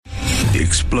the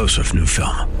explosive new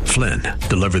film, Flynn,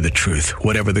 Deliver the Truth,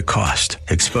 Whatever the Cost,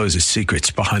 exposes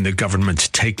secrets behind the government's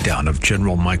takedown of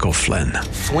General Michael Flynn.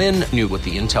 Flynn knew what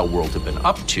the intel world had been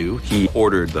up to. He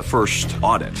ordered the first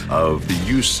audit of the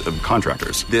use of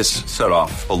contractors. This set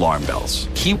off alarm bells.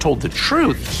 He told the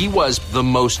truth. He was the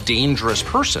most dangerous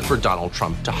person for Donald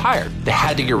Trump to hire. They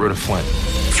had to get rid of Flynn.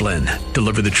 Flynn,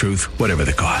 Deliver the Truth, Whatever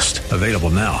the Cost. Available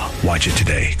now. Watch it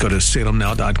today. Go to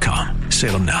salemnow.com.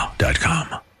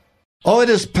 salemnow.com. Oh, it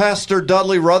is Pastor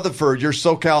Dudley Rutherford, your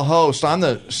SoCal host. I'm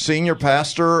the senior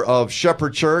pastor of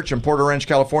Shepherd Church in Porter Ranch,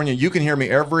 California. You can hear me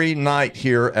every night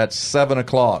here at 7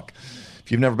 o'clock.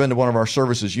 If you've never been to one of our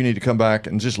services, you need to come back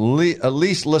and just at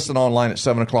least listen online at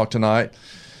 7 o'clock tonight.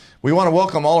 We want to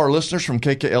welcome all our listeners from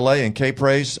KKLA and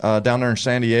K-Praise down there in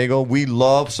San Diego. We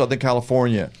love Southern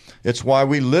California. It's why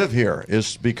we live here,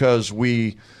 is because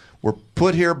we were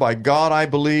put here by God, I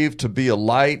believe, to be a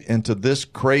light into this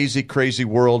crazy, crazy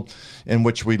world in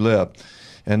which we live.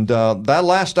 And that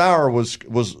last hour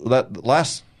that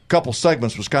last couple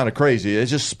segments was kind of crazy.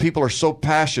 It's just people are so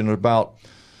passionate about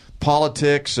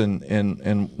politics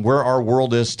and where our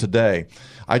world is today.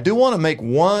 I do want to make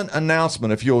one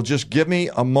announcement, if you'll just give me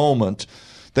a moment.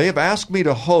 They have asked me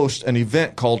to host an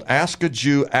event called Ask a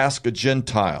Jew, Ask a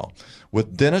Gentile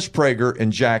with Dennis Prager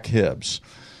and Jack Hibbs.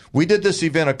 We did this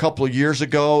event a couple of years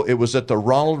ago. It was at the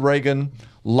Ronald Reagan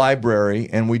Library,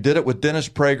 and we did it with Dennis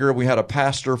Prager. We had a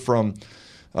pastor from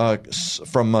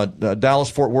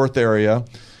Dallas-Fort Worth area,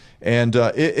 and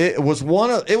it was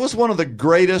one of the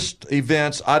greatest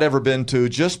events I'd ever been to,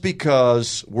 just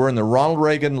because we're in the Ronald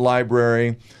Reagan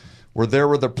Library. We're there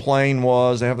where the plane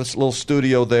was. They have this little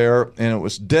studio there, and it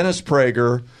was Dennis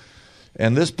Prager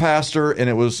and this pastor, and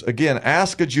it was, again,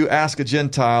 Ask a Jew, Ask a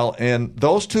Gentile, and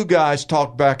those two guys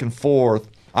talked back and forth.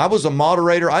 I was a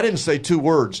moderator. I didn't say two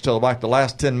words till like the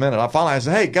last 10 minutes. I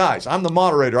said, hey, guys, I'm the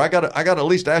moderator. I got to at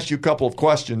least ask you a couple of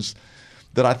questions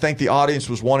that I think the audience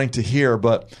was wanting to hear.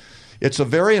 But it's a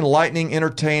very enlightening,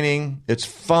 entertaining. It's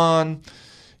fun.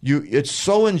 It's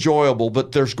so enjoyable.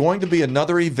 But there's going to be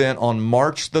another event on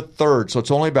March the 3rd, so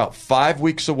it's only about 5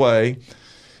 weeks away.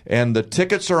 And the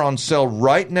tickets are on sale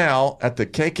right now at the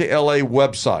KKLA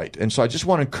website. And so I just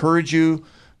want to encourage you,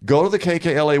 go to the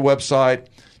KKLA website,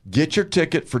 get your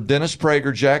ticket for Dennis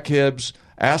Prager, Jack Hibbs,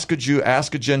 Ask a Jew,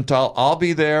 Ask a Gentile. I'll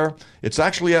be there. It's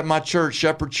actually at my church,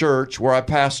 Shepherd Church, where I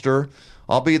pastor.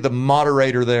 I'll be the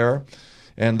moderator there.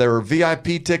 And there are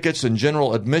VIP tickets and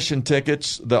general admission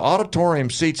tickets. The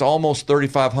auditorium seats almost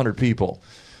 3,500 people.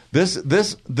 This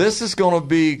is going to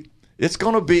be, it's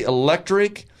going to be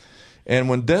electric. And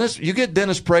when you get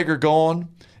Dennis Prager going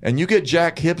and you get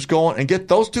Jack Hibbs going and get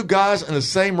those two guys in the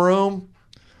same room,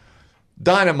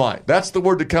 dynamite. That's the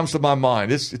word that comes to my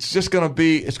mind. It's just going to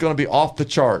be off the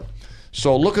chart.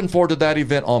 So looking forward to that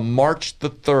event on March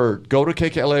the 3rd. Go to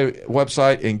KKLA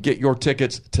website and get your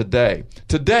tickets today.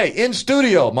 Today in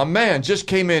studio, my man just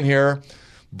came in here,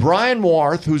 Brian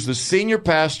Warth, who's the senior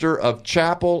pastor of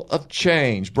Chapel of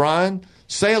Change. Brian,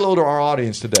 say hello to our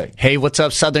audience today. Hey, what's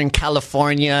up, Southern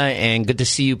California? And good to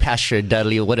see you, Pastor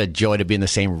Dudley. What a joy to be in the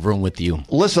same room with you.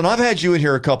 Listen, I've had you in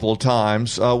here a couple of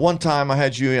times. One time I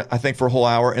had you, I think, for a whole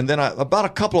hour. And then about a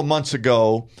couple of months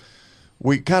ago,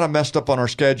 we kind of messed up on our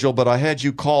schedule, but I had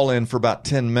you call in for about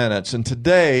 10 minutes. And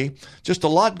today, just a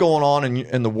lot going on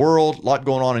in the world, a lot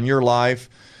going on in your life.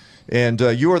 And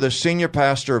you are the senior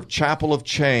pastor of Chapel of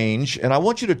Change. And I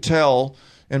want you to tell...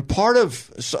 And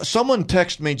someone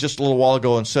texted me just a little while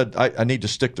ago and said, I need to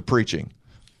stick to preaching.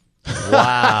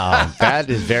 Wow, that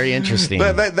is very interesting.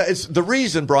 It's the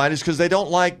reason, Brian, is because they don't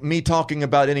like me talking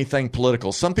about anything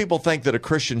political. Some people think that a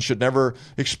Christian should never,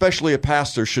 especially a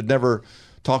pastor, should never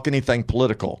talk anything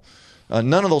political.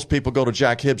 None of those people go to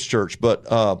Jack Hibbs' church, but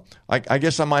I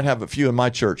guess I might have a few in my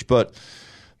church. But,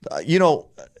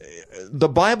 the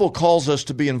Bible calls us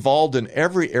to be involved in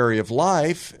every area of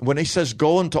life. When he says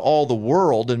go into all the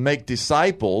world and make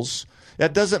disciples,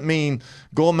 that doesn't mean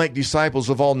go and make disciples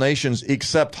of all nations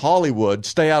except Hollywood,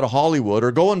 stay out of Hollywood,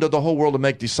 or go into the whole world and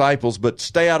make disciples, but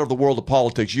stay out of the world of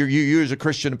politics. You as a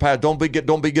Christian, don't be get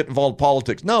involved in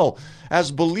politics. No,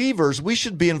 as believers, we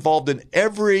should be involved in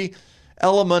every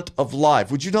element of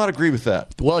life. Would you not agree with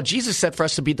that? Well, Jesus said for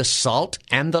us to be the salt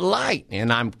and the light,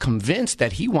 and I'm convinced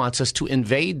that he wants us to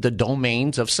invade the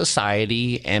domains of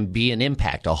society and be an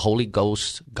impact, a Holy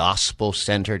Ghost,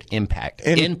 gospel-centered impact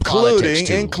in politics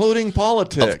too. Including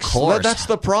politics. Of course. That's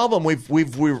the problem.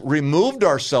 We've removed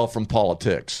ourselves from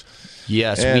politics.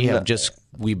 Yes, we have just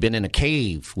we've been in a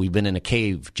cave. We've been in a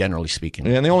cave, generally speaking.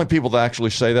 And the only people that actually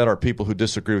say that are people who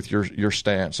disagree with your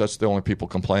stance. That's the only people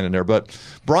complaining there. But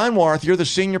Brian Warth, you're the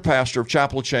senior pastor of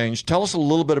Chapel of Change. Tell us a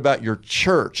little bit about your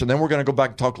church, and then we're going to go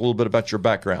back and talk a little bit about your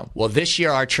background. Well, this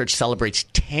year our church celebrates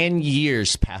 10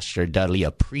 years, Pastor Dudley,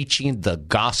 of preaching the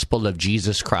gospel of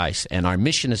Jesus Christ. And our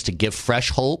mission is to give fresh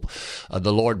hope.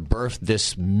 The Lord birthed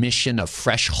this mission of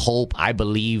fresh hope, I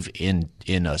believe, in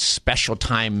a special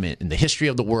time in the history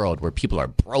of the world where people are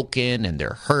broken and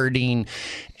they're hurting.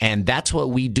 And that's what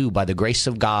we do by the grace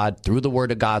of God, through the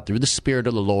Word of God, through the Spirit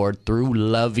of the Lord, through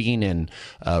loving and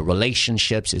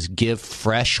relationships, is give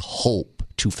fresh hope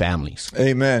to families.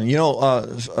 Amen. You know,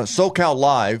 SoCal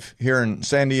Live here in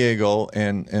San Diego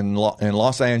and in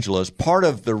Los Angeles, part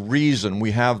of the reason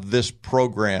we have this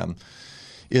program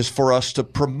is for us to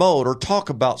promote or talk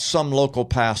about some local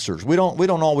pastors. We don't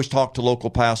always talk to local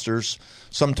pastors.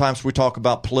 Sometimes we talk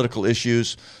about political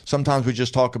issues. Sometimes we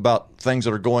just talk about things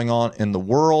that are going on in the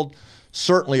world,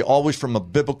 certainly always from a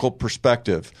biblical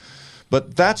perspective.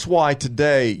 But that's why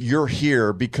today you're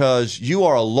here, because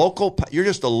you're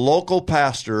just a local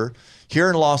pastor here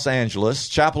in Los Angeles,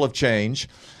 Chapel of Change.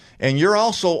 And you're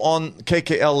also on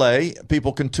KKLA.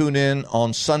 People can tune in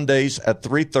on Sundays at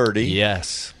 3:30.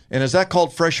 Yes. And is that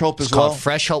called Fresh Hope as well? It's called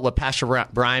Fresh Hope with Pastor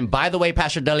Brian. By the way,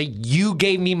 Pastor Dudley, you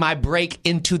gave me my break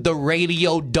into the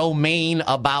radio domain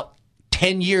about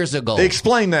 10 years ago.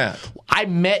 Explain that. I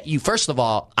met you. First of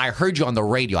all, I heard you on the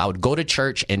radio. I would go to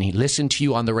church and listen to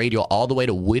you on the radio all the way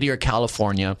to Whittier,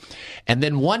 California. And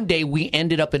then one day we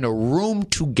ended up in a room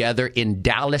together in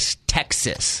Dallas,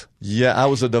 Texas. Yeah, I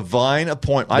was a divine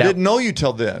appointment. I didn't know you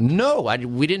till then. No,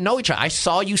 we didn't know each other. I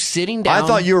saw you sitting down. I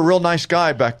thought you were a real nice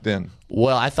guy back then.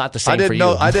 Well, I thought the same for you.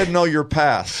 I didn't know your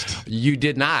past. You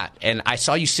did not. And I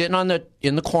saw you sitting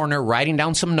in the corner writing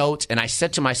down some notes, and I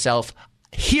said to myself,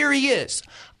 here he is.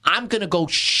 I'm going to go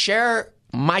share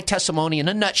my testimony in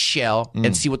a nutshell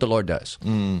and see what the Lord does.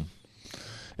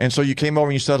 And so you came over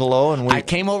and you said hello, and I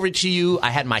came over to you.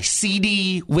 I had my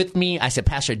CD with me. I said,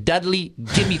 Pastor Dudley,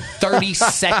 give me 30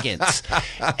 seconds.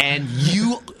 And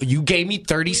you gave me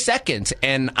 30 seconds.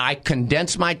 And I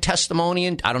condensed my testimony,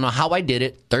 and I don't know how I did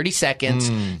it, 30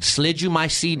 seconds, slid you my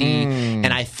CD.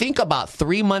 And I think about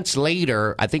 3 months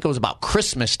later, I think it was about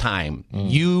Christmas time,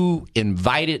 you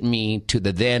invited me to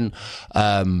the then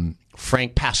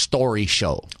Frank Pastore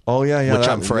show. Oh, yeah. Which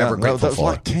I'm forever grateful for. That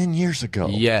was like 10 years ago.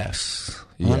 Yes.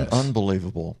 Yes.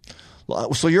 Unbelievable.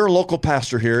 So you're a local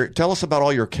pastor here. Tell us about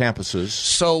all your campuses.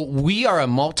 So we are a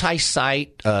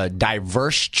multi-site,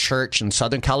 diverse church in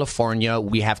Southern California.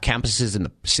 We have campuses in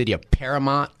the city of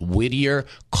Paramount, Whittier,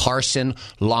 Carson,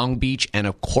 Long Beach, and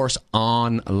of course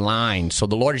online. So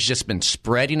the Lord has just been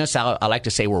spreading us out. I like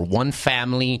to say we're one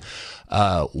family,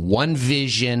 one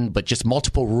vision, but just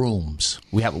multiple rooms.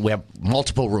 We have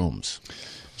multiple rooms.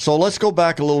 So let's go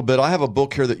back a little bit. I have a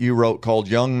book here that you wrote called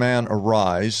Young Man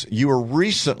Arise. You were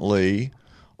recently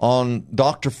on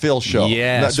Dr. Phil's show.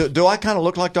 Yes. Now, do I kind of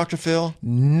look like Dr. Phil?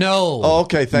 No. Oh,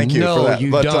 okay. Thank you for that. You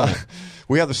don't.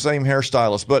 We have the same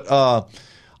hairstylist. But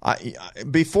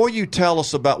before you tell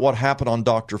us about what happened on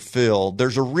Dr. Phil,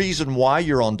 there's a reason why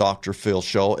you're on Dr. Phil's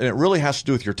show, and it really has to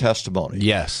do with your testimony.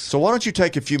 Yes. So why don't you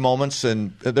take a few moments,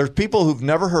 and there's people who've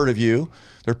never heard of you.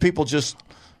 There are people just...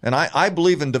 And I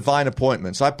believe in divine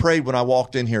appointments. I prayed when I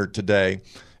walked in here today,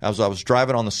 as I was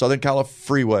driving on the Southern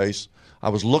California freeways. I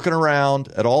was looking around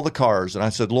at all the cars, and I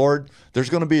said, Lord, there's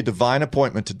going to be a divine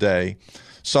appointment today.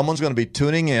 Someone's going to be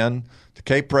tuning in to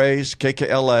K-Praise,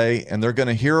 KKLA, and they're going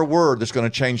to hear a word that's going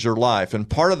to change their life. And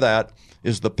part of that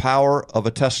is the power of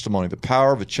a testimony, the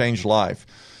power of a changed life.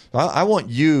 I want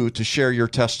you to share your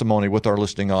testimony with our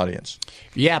listening audience.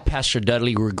 Yeah, Pastor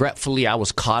Dudley, regretfully, I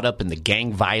was caught up in the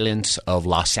gang violence of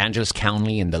Los Angeles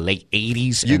County in the late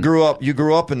 80s. You grew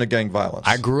up in the gang violence.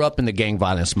 I grew up in the gang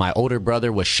violence. My older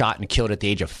brother was shot and killed at the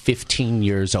age of 15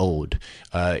 years old.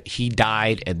 He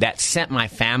died, and that sent my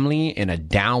family in a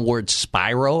downward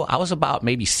spiral. I was about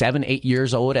maybe 7, 8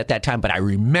 years old at that time, but I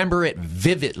remember it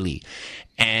vividly.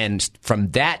 And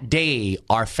from that day,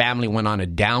 our family went on a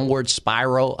downward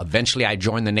spiral. Eventually, I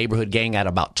joined the neighborhood gang at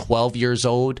about 12 years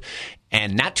old.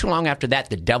 And not too long after that,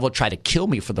 the devil tried to kill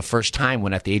me for the first time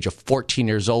when at the age of 14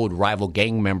 years old, rival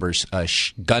gang members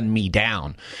gunned me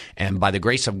down. And by the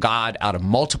grace of God, out of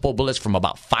multiple bullets from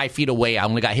about 5 feet away, I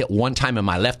only got hit one time in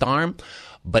my left arm.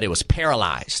 But it was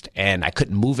paralyzed, and I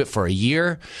couldn't move it for a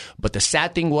year. But the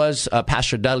sad thing was,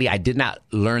 Pastor Dudley, I did not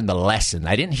learn the lesson.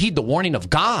 I didn't heed the warning of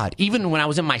God. Even when I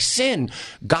was in my sin,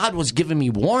 God was giving me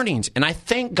warnings. And I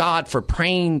thank God for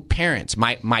praying parents.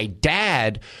 My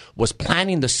dad was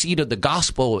planting the seed of the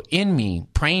gospel in me,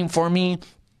 praying for me.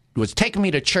 was taking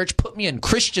me to church, put me in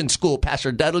Christian school.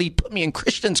 Pastor Dudley put me in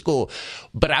Christian school,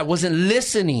 but I wasn't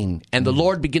listening. And the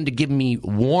Lord began to give me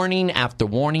warning after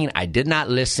warning. I did not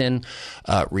listen.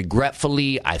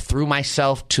 Regretfully, I threw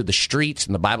myself to the streets.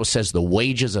 And the Bible says the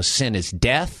wages of sin is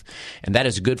death. And that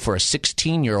is good for a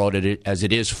 16-year-old as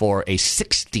it is for a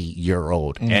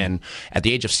 60-year-old. And at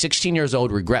the age of 16 years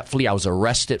old, regretfully, I was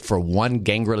arrested for one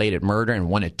gang-related murder and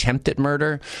one attempted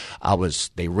murder.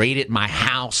 They raided my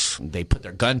house. They put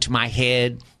their gun to my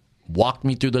head, walked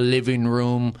me through the living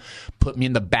room, put me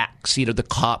in the back seat of the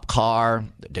cop car.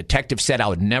 The detective said I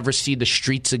would never see the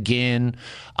streets again.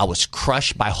 I was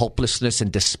crushed by hopelessness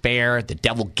and despair. The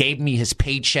devil gave me his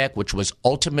paycheck, which was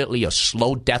ultimately a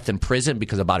slow death in prison,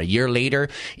 because about a year later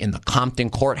in the Compton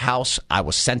courthouse, I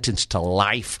was sentenced to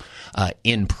life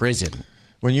in prison.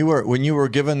 When you were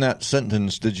given that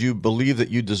sentence, did you believe that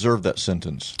you deserved that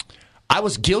sentence? I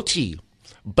was guilty.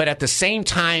 But at the same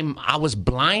time, I was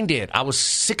blinded. I was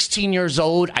 16 years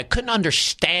old. I couldn't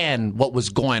understand what was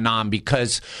going on,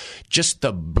 because just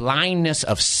the blindness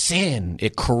of sin,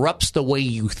 it corrupts the way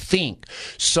you think.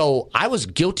 So I was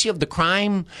guilty of the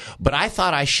crime, but I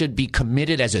thought I should be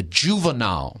committed as a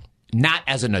juvenile, not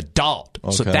as an adult.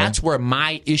 Okay. So that's where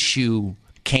my issue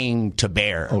came to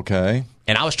bear. Okay.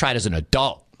 And I was tried as an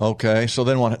adult. Okay, so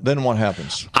then what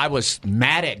happens? I was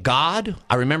mad at God.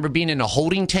 I remember being in a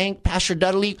holding tank, Pastor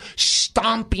Dudley,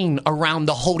 stomping around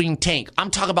the holding tank.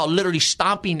 I'm talking about literally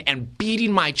stomping and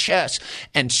beating my chest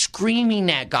and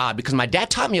screaming at God, because my dad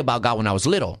taught me about God when I was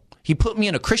little. He put me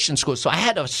in a Christian school, so I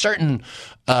had a certain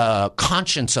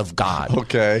conscience of God.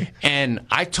 Okay. And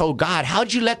I told God,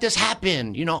 how'd you let this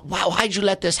happen? Why'd you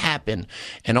let this happen?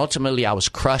 And ultimately, I was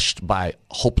crushed by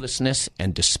hopelessness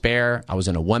and despair. I was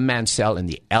in a one-man cell in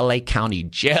the L.A. County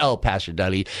Jail, Pastor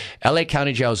Dudley. L.A.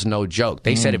 County Jail is no joke.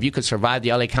 They said if you could survive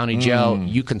the L.A. County Jail,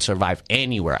 you can survive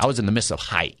anywhere. I was in the midst of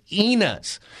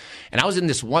hyenas. And I was in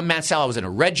this one-man cell. I was in a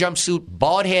red jumpsuit,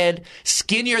 bald head,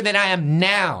 skinnier than I am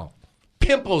now.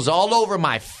 Pimples all over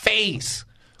my face,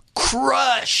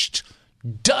 crushed,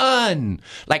 done.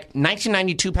 Like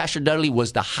 1992, Pastor Dudley,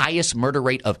 was the highest murder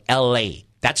rate of L.A.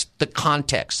 That's the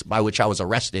context by which I was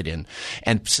arrested in.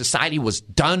 And society was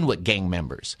done with gang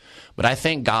members. But I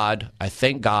thank God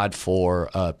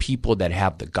for people that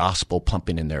have the gospel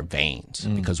pumping in their veins.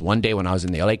 Because one day when I was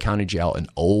in the L.A. County Jail, an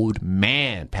old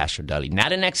man, Pastor Dudley,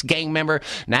 not an ex-gang member,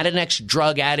 not an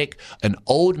ex-drug addict, an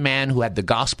old man who had the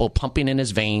gospel pumping in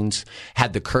his veins,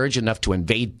 had the courage enough to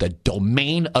invade the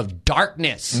domain of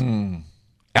darkness.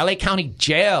 L.A. County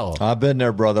Jail. I've been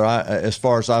there, brother. As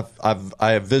far as I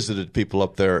have visited people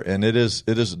up there, and it is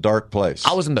a dark place.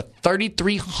 I was in the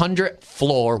 3300th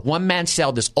floor, one-man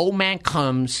cell. This old man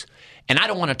comes, and I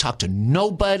don't want to talk to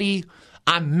nobody.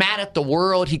 I'm mad at the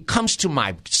world. He comes to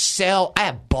my cell. I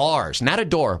have bars, not a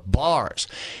door, bars.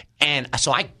 And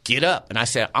so I get up, and I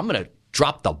said, I'm going to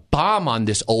drop the bomb on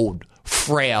this old,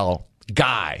 frail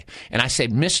guy. And I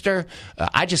said, Mister,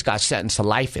 I just got sentenced to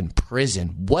life in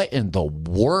prison. What in the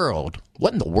world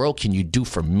can you do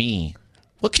for me?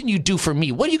 What can you do for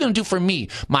me? What are you going to do for me?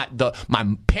 My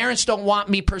parents don't want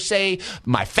me, per se.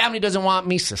 My family doesn't want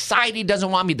me. Society doesn't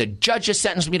want me. The judge just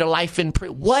sentenced me to life in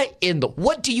prison.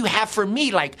 What do you have for me?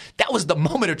 Like, that was the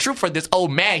moment of truth for this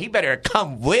old man. He better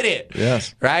come with it.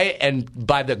 Yes. Right? And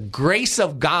by the grace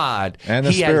of God. And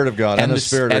the Spirit of God. And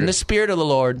the Spirit of the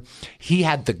Lord, he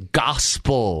had the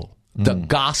gospel. The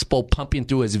gospel pumping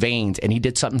through his veins, and he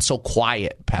did something so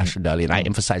quiet, Pastor Dudley, and I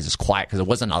emphasize this quiet because it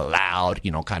wasn't a loud,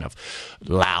 kind of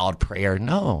loud prayer.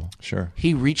 No. Sure.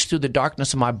 He reached through the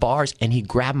darkness of my bars, and he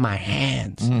grabbed my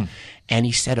hands, and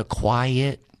he said a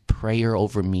quiet prayer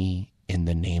over me in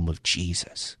the name of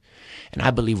Jesus. And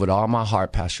I believe with all my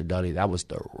heart, Pastor Dudley, that was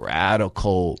the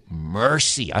radical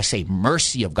mercy. I say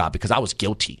mercy of God because I was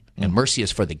guilty, and mercy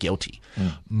is for the guilty.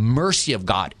 Mercy of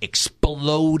God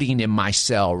exploding in my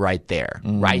cell right there.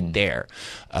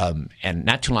 And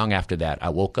not too long after that, I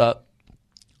woke up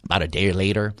about a day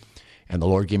later, and the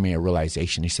Lord gave me a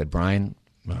realization. He said, Brian,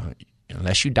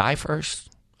 unless you die first,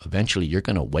 eventually you're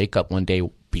going to wake up one day,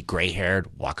 be gray-haired,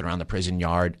 walking around the prison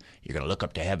yard. You're going to look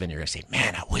up to heaven. You're going to say,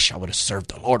 man, I wish I would have served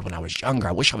the Lord when I was younger.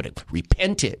 I wish I would have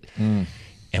repented. And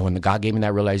when God gave me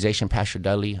that realization, Pastor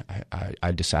Dudley,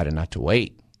 I decided not to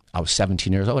wait. I was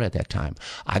 17 years old at that time.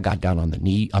 I got down on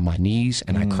my knees,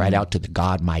 and I cried out to the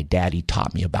God my daddy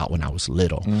taught me about when I was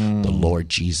little, the Lord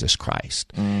Jesus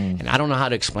Christ. And I don't know how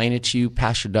to explain it to you,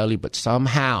 Pastor Dudley, but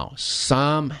somehow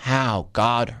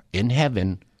God in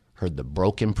heaven heard the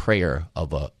broken prayer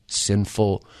of a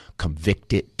sinful,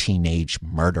 convicted teenage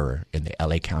murderer in the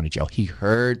L.A. County Jail. He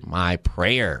heard my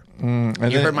prayer.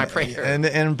 Heard my prayer.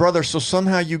 And brother, so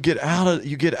somehow you get out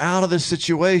of this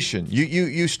situation.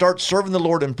 You start serving the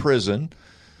Lord in prison.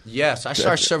 Yes, I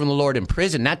started serving the Lord in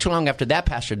prison. Not too long after that,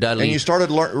 Pastor Dudley. And you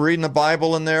started reading the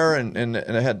Bible in there, and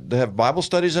they have Bible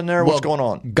studies in there. What's going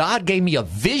on? God gave me a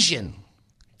vision.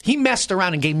 He messed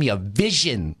around and gave me a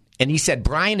vision. And he said,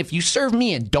 Brian, if you serve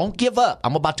me and don't give up,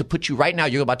 I'm about to put you right now.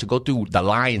 You're about to go through the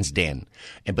lion's den.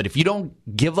 But if you don't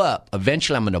give up,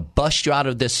 eventually I'm going to bust you out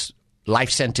of this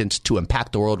life sentence to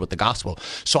impact the world with the gospel.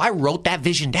 So I wrote that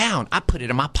vision down. I put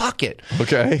it in my pocket.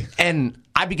 Okay. And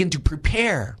I began to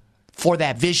prepare for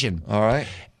that vision. All right.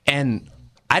 And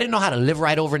I didn't know how to live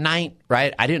right overnight,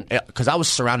 right? I didn't, because I was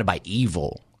surrounded by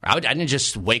evil. I didn't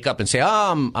just wake up and say,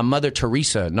 oh, I'm Mother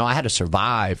Teresa. No, I had to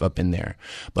survive up in there.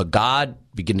 But God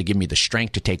began to give me the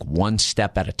strength to take one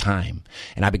step at a time.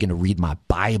 And I began to read my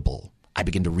Bible. I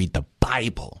began to read the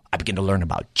Bible. I began to learn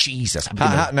about Jesus.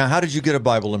 Now, how did you get a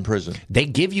Bible in prison? They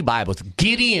give you Bibles.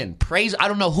 Gideon, praise. I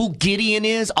don't know who Gideon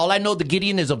is. All I know the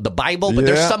Gideon is of the Bible, but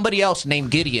there's somebody else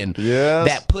named Gideon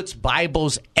that puts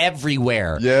Bibles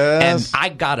everywhere. Yes. And I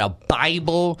got a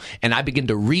Bible, and I began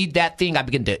to read that thing. I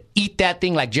began to eat that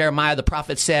thing like Jeremiah the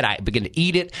prophet said. I began to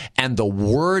eat it, and the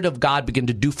Word of God began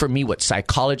to do for me what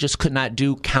psychologists could not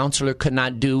do, counselor could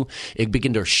not do. It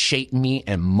began to shape me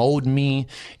and mold me.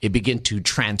 It began to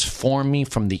transform me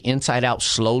from the inside out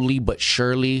slowly but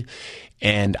surely.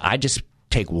 And I just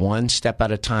take one step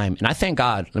at a time. And I thank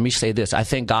God, let me say this, I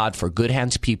thank God for good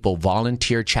hands people,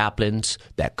 volunteer chaplains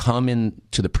that come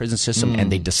into the prison system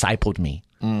and they discipled me.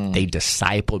 They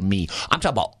discipled me. I'm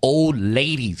talking about old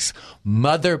ladies.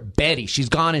 Mother Betty, she's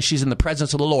gone and she's in the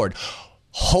presence of the Lord.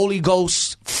 Holy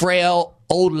Ghost, frail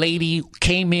old lady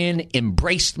came in,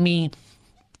 embraced me,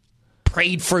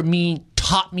 prayed for me,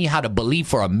 taught me how to believe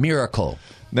for a miracle.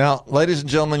 Now, ladies and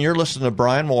gentlemen, you're listening to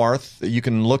Brian Warth. You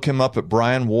can look him up at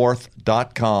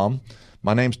brianwarth.com.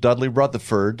 My name's Dudley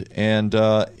Rutherford, and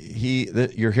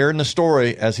you're hearing the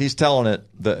story as he's telling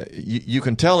it. You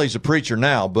can tell he's a preacher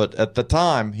now, but at the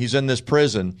time, he's in this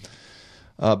prison.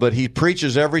 But he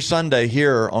preaches every Sunday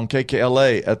here on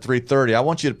KKLA at 3:30. I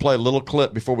want you to play a little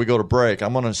clip before we go to break.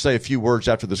 I'm going to say a few words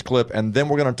after this clip, and then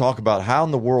we're going to talk about how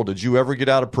in the world did you ever get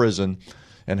out of prison,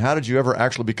 and how did you ever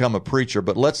actually become a preacher?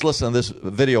 But let's listen to this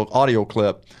audio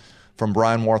clip from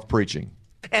Brian Warth preaching.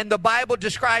 And the Bible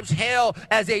describes hell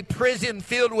as a prison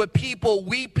filled with people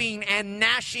weeping and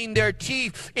gnashing their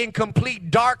teeth in complete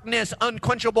darkness,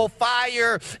 unquenchable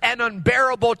fire, and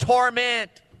unbearable torment.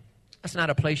 That's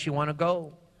not a place you want to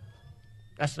go.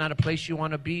 That's not a place you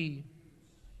want to be.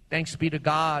 Thanks be to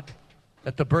God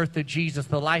that the birth of Jesus,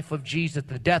 the life of Jesus,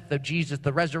 the death of Jesus,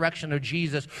 the resurrection of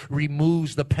Jesus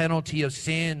removes the penalty of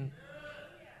sin.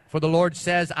 For the Lord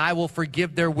says, I will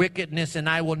forgive their wickedness and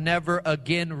I will never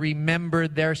again remember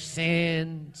their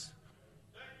sins.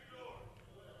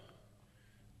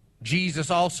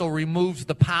 Jesus also removes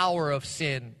the power of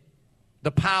sin.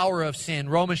 The power of sin.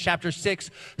 Romans chapter 6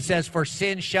 says, for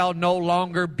sin shall no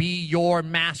longer be your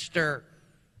master.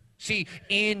 See,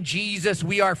 in Jesus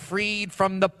we are freed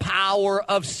from the power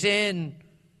of sin.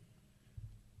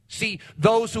 See,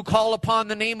 those who call upon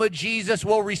the name of Jesus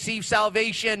will receive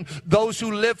salvation. Those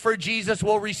who live for Jesus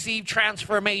will receive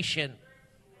transformation.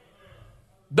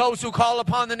 Those who call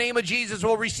upon the name of Jesus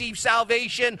will receive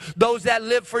salvation. Those that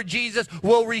live for Jesus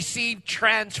will receive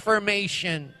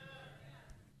transformation.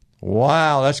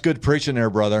 Wow, that's good preaching there,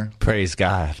 brother. Praise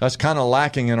God. That's kind of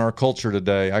lacking in our culture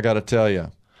today, I got to tell you.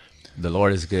 The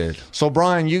Lord is good. So,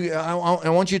 Brian, I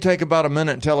want you to take about a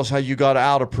minute and tell us how you got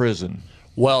out of prison.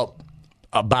 Well,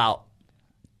 about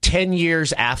 10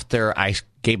 years after I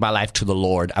gave my life to the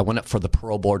Lord, I went up for the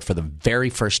parole board for the very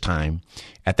first time.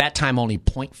 At that time, only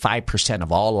 0.5%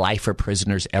 of all lifer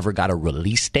prisoners ever got a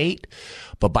release date.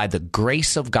 But by the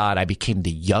grace of God, I became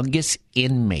the youngest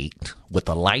inmate with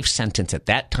a life sentence at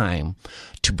that time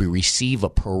to receive a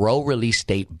parole release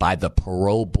date by the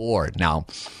parole board. Now,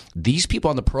 these people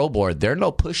on the parole board, they're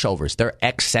no pushovers. They're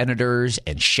ex-senators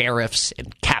and sheriffs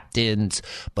and captains.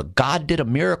 But God did a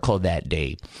miracle that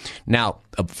day. Now,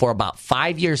 for about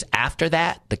 5 years after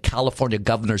that, the California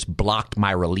governors blocked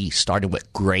my release, starting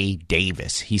with Gray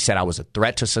Davis. He said I was a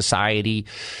threat to society.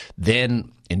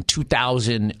 Then in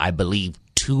 2000, I believe,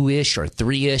 2002-ish or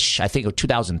 3-ish, I think of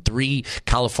 2003,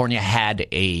 California had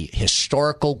a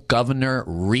historical governor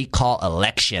recall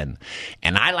election.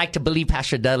 And I like to believe,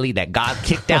 Pastor Dudley, that God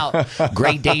kicked out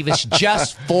Gray Davis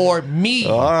just for me.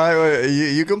 All right,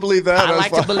 you can believe that. I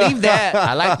like to believe that.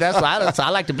 I like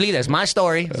to believe that. It's my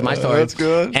story. It's my story. That's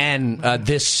good. And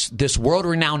this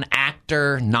world-renowned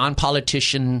actor,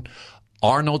 non-politician,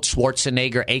 Arnold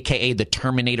Schwarzenegger, a.k.a. the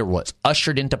Terminator, was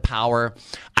ushered into power.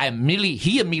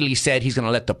 He immediately said he's going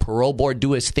to let the parole board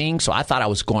do his thing, so I thought I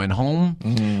was going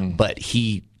home. But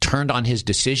he turned on his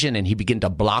decision, and he began to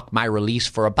block my release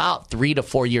for about 3 to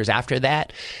 4 years after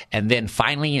that. And then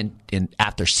finally,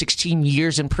 after 16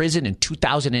 years in prison in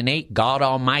 2008, God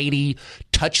Almighty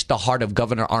touched the heart of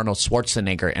Governor Arnold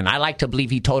Schwarzenegger. And I like to believe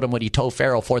he told him what he told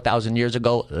Pharaoh 4,000 years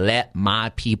ago, let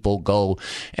my people go.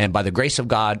 And by the grace of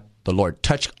God, the Lord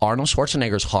touched Arnold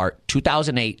Schwarzenegger's heart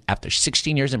 2008 after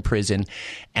 16 years in prison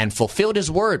and fulfilled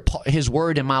his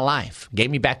word in my life,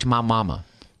 gave me back to my mama.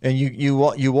 And you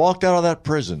walked out of that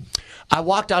prison. I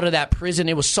walked out of that prison.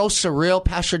 It was so surreal,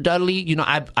 Pastor Dudley. You know,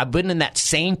 I've been in that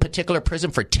same particular prison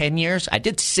for 10 years. I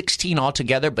did 16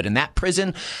 altogether, but in that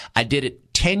prison, I did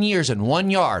it 10 years in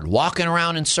 1 yard, walking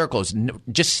around in circles,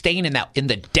 just staying in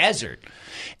the desert.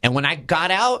 And when I got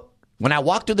out, when I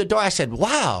walked through the door, I said,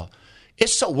 wow.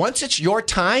 Once it's your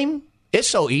time, it's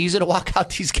so easy to walk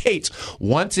out these gates.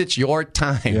 Once it's your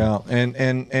time. Yeah,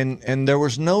 and there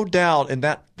was no doubt in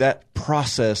that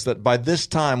process that by this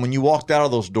time, when you walked out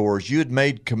of those doors, you had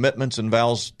made commitments and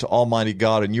vows to Almighty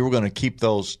God, and you were going to keep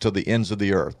those to the ends of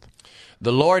the earth.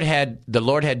 The Lord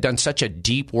had done such a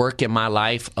deep work in my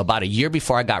life. About a year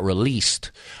before I got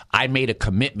released, I made a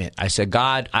commitment. I said,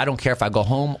 God, I don't care if I go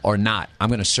home or not. I'm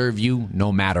going to serve you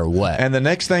no matter what. And the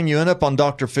next thing, you end up on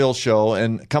Dr. Phil's show.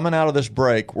 And coming out of this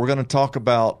break, we're going to talk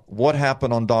about what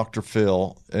happened on Dr.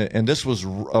 Phil. And this was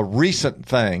a recent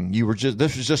thing.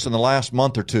 This was just in the last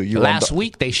month or two. Last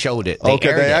week they showed it. They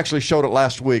actually showed it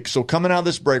last week. So coming out of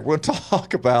this break, we're going to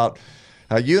talk about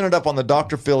how you ended up on the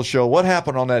Dr. Phil show. What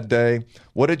happened on that day?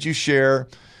 What did you share?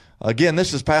 Again,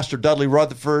 this is Pastor Dudley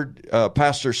Rutherford,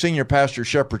 senior pastor,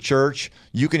 Shepherd Church.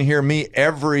 You can hear me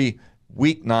every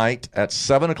weeknight at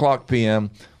 7 o'clock p.m.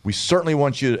 We certainly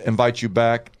want to invite you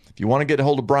back. If you want to get a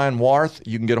hold of Brian Warth,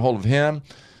 you can get a hold of him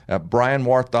at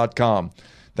brianwarth.com.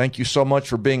 Thank you so much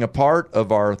for being a part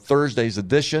of our Thursday's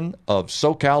edition of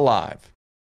SoCal Live.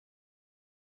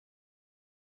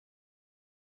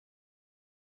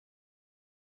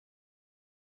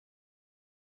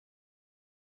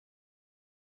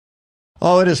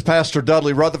 Oh, it is Pastor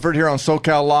Dudley Rutherford here on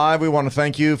SoCal Live. We want to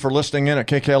thank you for listening in at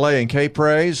KKLA and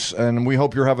K-Praise, and we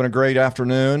hope you're having a great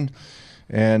afternoon.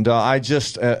 And I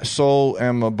just so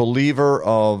am a believer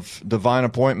of divine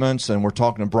appointments, and we're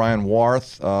talking to Brian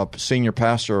Warth, senior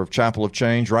pastor of Chapel of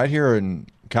Change right here in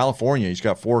California. He's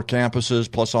got 4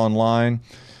 campuses plus online,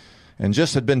 and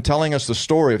just had been telling us the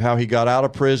story of how he got out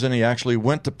of prison. He actually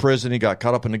went to prison. He got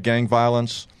caught up in the gang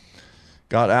violence.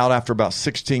 Got out after about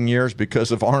 16 years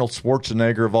because of Arnold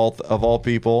Schwarzenegger of all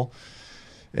people,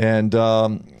 and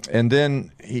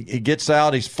then he gets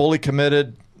out. He's fully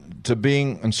committed to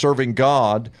being and serving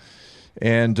God.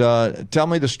 And tell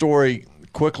me the story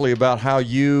quickly about how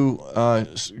you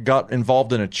got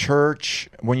involved in a church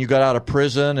when you got out of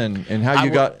prison, and how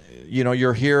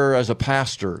you're here as a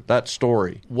pastor. That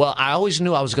story. Well, I always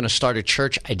knew I was going to start a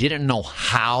church. I didn't know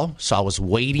how, so I was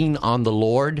waiting on the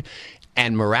Lord.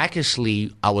 And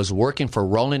miraculously, I was working for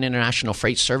Roland International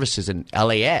Freight Services in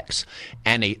LAX,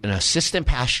 and an assistant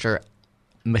pastor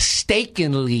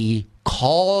mistakenly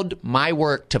called my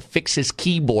work to fix his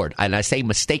keyboard. And I say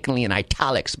mistakenly in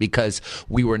italics because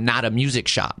we were not a music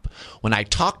shop. When I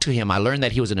talked to him, I learned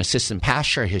that he was an assistant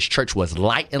pastor. His church was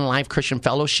Light and Life Christian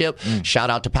Fellowship.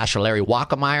 Shout out to Pastor Larry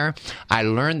Wackemeyer. I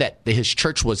learned that his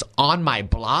church was on my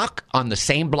block, on the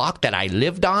same block that I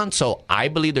lived on. So I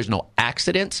believe there's no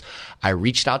accidents. I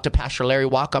reached out to Pastor Larry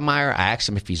Wackemeyer. I asked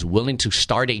him if he's willing to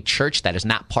start a church that is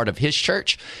not part of his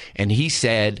church. And he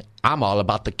said, I'm all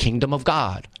about the kingdom of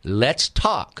God. Let's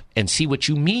talk and see what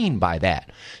you mean by that.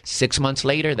 6 months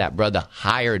later, that brother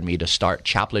hired me to start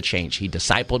Chapel of Change. He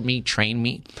discipled me, trained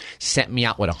me, sent me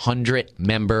out with a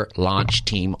 100-member launch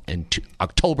team in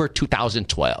October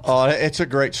 2012. Oh, it's a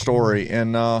great story.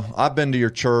 And I've been to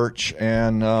your church.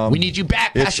 And we need you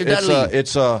back, Pastor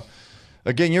Dudley.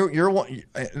 Again, you're one.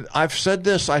 I've said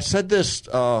this. I said this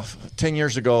 10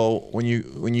 years ago when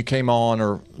you came on,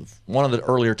 or one of the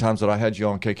earlier times that I had you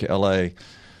on KKLA.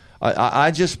 I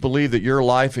just believe that your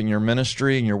life and your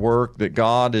ministry and your work, that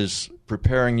God is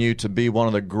preparing you to be one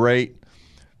of the great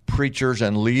preachers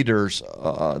and leaders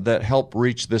that help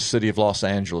reach this city of Los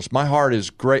Angeles. My heart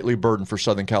is greatly burdened for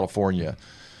Southern California.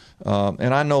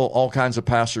 And I know all kinds of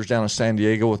pastors down in San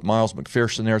Diego with Miles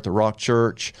McPherson there at the Rock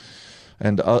Church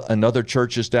and other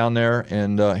churches down there.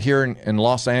 And here in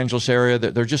Los Angeles area,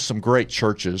 there are just some great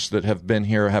churches that have been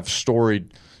here, have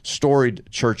storied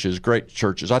churches, great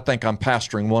churches. I think I'm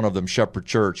pastoring one of them, Shepherd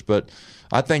Church, but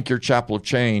I think your Chapel of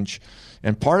Change,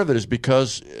 and part of it is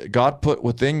because God put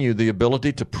within you the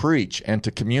ability to preach and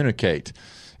to communicate.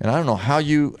 And I don't know how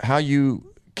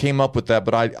you came up with that,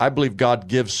 but I believe God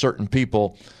gives certain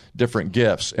people different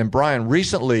gifts. And Brian,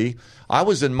 recently I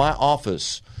was in my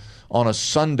office on a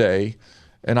Sunday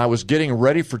and I was getting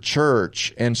ready for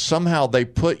church, and somehow they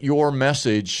put your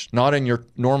message not in your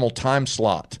normal time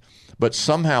slot, but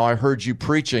somehow I heard you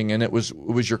preaching, and it was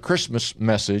your Christmas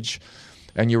message,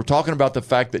 and you were talking about the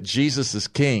fact that Jesus is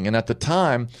King. And at the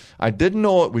time, I didn't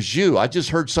know it was you. I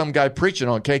just heard some guy preaching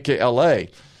on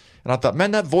KKLA, and I thought,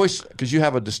 man, that voice, because you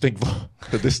have a distinct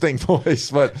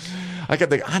voice, but I kept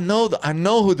thinking, I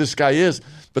know who this guy is,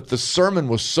 but the sermon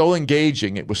was so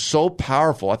engaging. It was so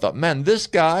powerful. I thought, man, this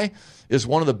guy is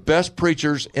one of the best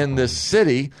preachers in this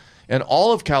city and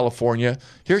all of California.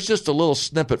 Here's just a little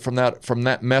snippet from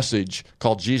that message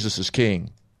called Jesus is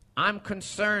King. I'm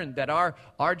concerned that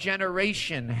our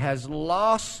generation has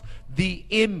lost the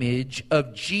image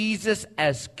of Jesus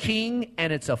as King,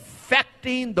 and it's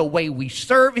affecting the way we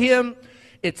serve Him.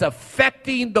 It's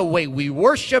affecting the way we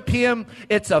worship Him.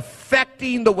 It's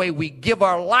affecting the way we give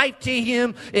our life to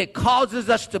Him. It causes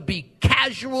us to be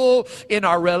casual in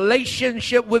our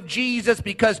relationship with Jesus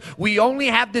because we only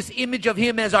have this image of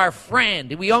Him as our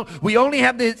friend. We only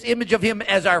have this image of Him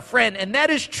as our friend, and that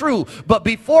is true. But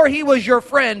before He was your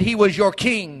friend, He was your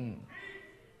King.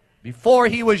 Before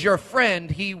He was your friend,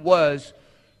 He was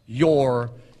your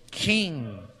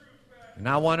King. And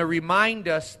I want to remind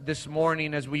us this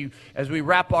morning as we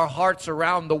wrap our hearts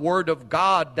around the Word of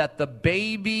God that the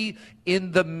baby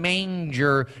in the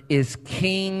manger is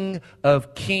King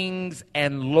of Kings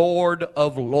and Lord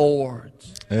of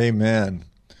Lords. Amen.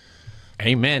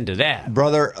 Amen to that.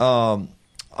 Brother,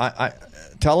 I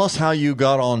tell us how you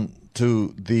got on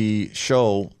to the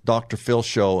show, Dr. Phil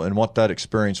Show, and what that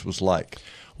experience was like.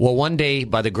 Well, one day,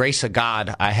 by the grace of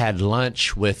God, I had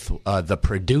lunch with the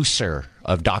producer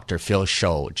of Dr. Phil's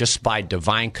show. Just by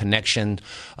divine connection,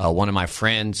 one of my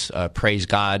friends, praise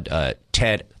God,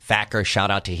 Ted Thacker, shout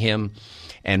out to him.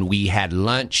 And we had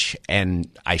lunch, and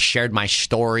I shared my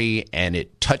story, and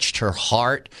it touched her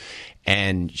heart.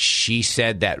 And she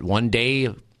said that one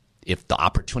day, if the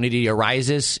opportunity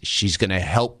arises, she's going to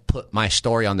help put my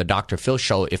story on the Dr. Phil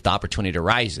show if the opportunity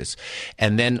arises.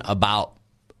 And then about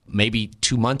maybe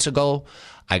 2 months ago,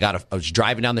 I was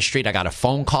driving down the street. I got a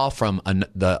phone call from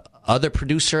the other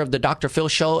producer of the Dr. Phil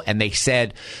show, and they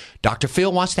said, Dr.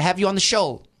 Phil wants to have you on the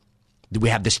show. We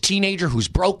have this teenager who's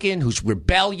broken, who's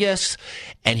rebellious,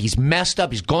 and he's messed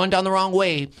up. He's going down the wrong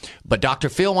way. But Dr.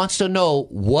 Phil wants to know,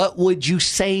 what would you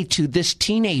say to this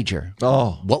teenager?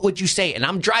 Oh. What would you say? And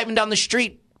I'm driving down the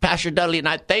street, Pastor Dudley, and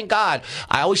I thank God.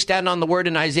 I always stand on the word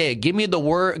in Isaiah. Give me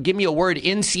a word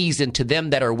in season to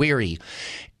them that are weary.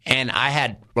 And I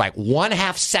had like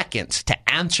 1/2 seconds to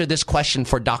answer this question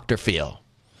for Dr. Phil.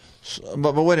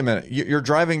 But wait a minute. You're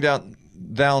driving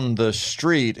down the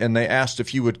street, and they asked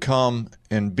if you would come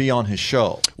and be on his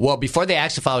show. Well, before they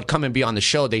asked if I would come and be on the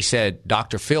show, they said,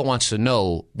 Dr. Phil wants to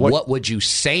know, what would you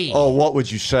say? Oh, what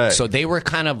would you say? So they were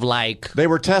kind of like... They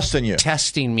were testing you.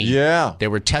 Testing me. Yeah. They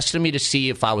were testing me to see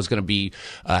if I was going to be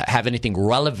have anything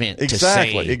relevant to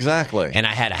say. Exactly. And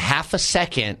I had 1/2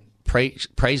 second,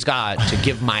 praise God, to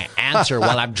give my answer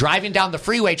while I'm driving down the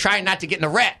freeway trying not to get in a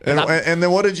wreck. And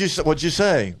then what'd you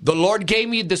say? The Lord gave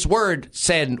me this word,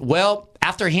 said, well,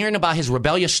 after hearing about his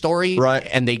rebellious story, right,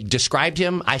 and they described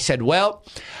him, I said, well,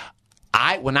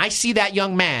 when I see that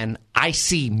young man, I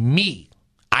see me.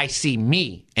 I see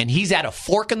me. And he's at a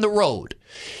fork in the road.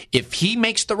 If he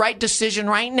makes the right decision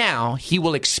right now, he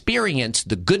will experience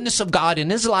the goodness of God in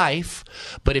his life.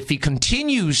 But if he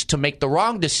continues to make the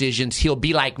wrong decisions, he'll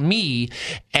be like me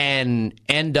and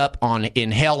end up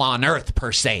in hell on earth,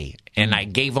 per se. And I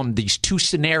gave him these 2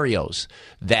 scenarios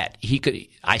that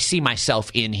I see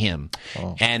myself in him.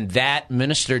 Oh. And that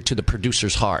ministered to the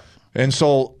producer's heart. And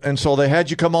so they had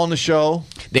you come on the show.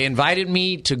 They invited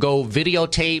me to go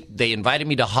videotape. They invited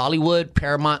me to Hollywood,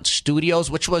 Paramount Studios,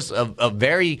 which was a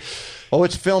very... Oh,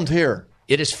 it's filmed here.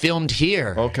 It is filmed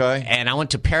here. Okay. And I went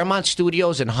to Paramount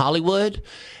Studios in Hollywood,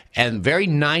 and very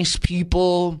nice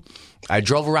people. I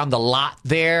drove around the lot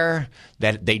there.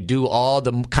 That they do all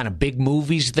the kind of big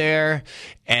movies there,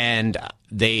 and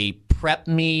they prepped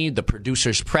me. The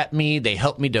producers prepped me. They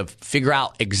helped me to figure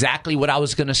out exactly what I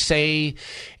was going to say,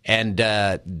 and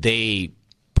they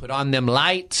put on them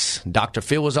lights. Dr.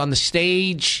 Phil was on the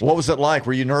stage. What was it like?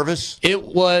 Were you nervous? It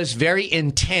was very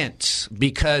intense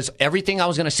because everything I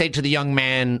was going to say to the young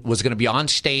man was going to be on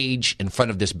stage in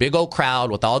front of this big old crowd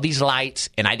with all these lights,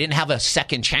 and I didn't have a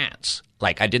second chance.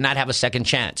 I did not have a second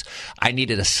chance. I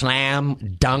needed to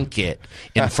slam dunk it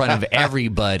in front of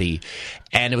everybody,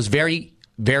 and it was very,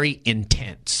 very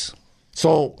intense.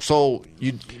 So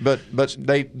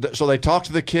they talked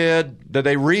to the kid. Did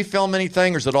they refilm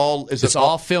anything, or is it all? It's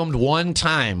all filmed one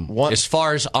time. As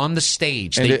far as on the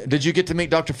stage. And did you get to meet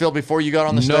Dr. Phil before you got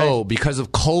on the stage? No, because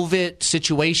of COVID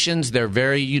situations, they're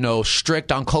very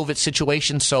strict on COVID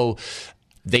situations. So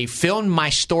they filmed my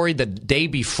story the day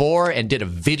before and did a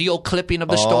video clipping of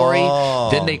the story.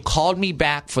 Then they called me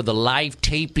back for the live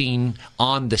taping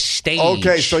on the stage.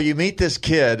 Okay, so you meet this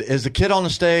kid. Is the kid on the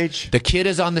stage? The kid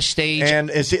is on the stage. And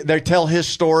they tell his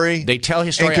story? They tell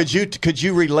his story. And could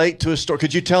you relate to his story?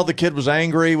 Could you tell the kid was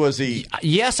angry? Was he?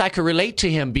 Yes, I could relate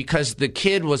to him because the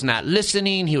kid was not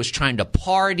listening. He was trying to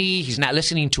party. He's not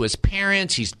listening to his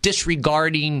parents. He's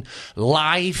disregarding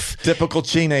life. Typical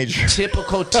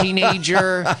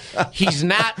teenager. He's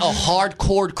not a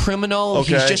hardcore criminal.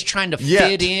 Okay. He's just trying to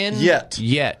fit in.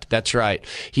 Yet. That's right.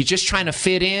 He's just trying to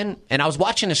fit in. And I was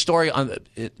watching the story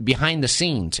behind the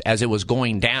scenes as it was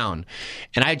going down.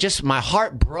 And my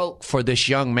heart broke for this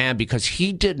young man because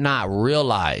he did not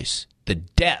realize the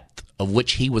depth of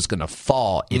which he was going to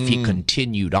fall if he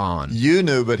continued on. You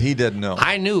knew, but he didn't know.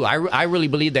 I knew. I really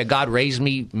believe that God raised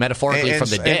me metaphorically from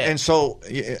the dead. And so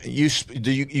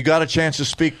you got a chance to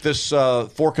speak this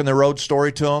fork in the road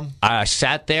story to him? I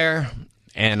sat there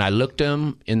and I looked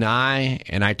him in the eye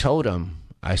and I told him,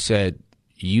 I said,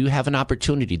 you have an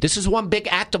opportunity. This is one big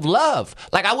act of love.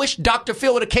 I wish Dr.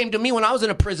 Phil would have came to me when I was in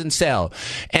a prison cell.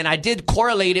 And I did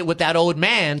correlate it with that old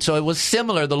man, so it was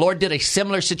similar. The Lord did a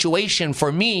similar situation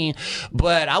for me,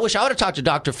 but I wish I would have talked to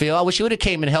Dr. Phil. I wish he would have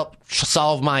came and helped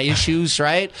solve my issues,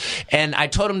 right? And I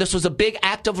told him this was a big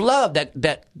act of love,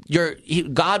 that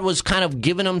God was kind of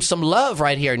giving him some love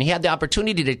right here, and he had the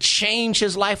opportunity to change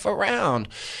his life around.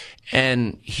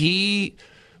 And he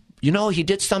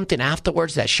did something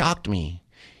afterwards that shocked me.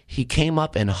 He came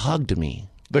up and hugged me.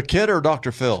 The kid or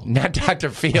Dr. Phil? Not Dr.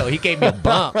 Phil. He gave me a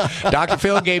bump. Dr.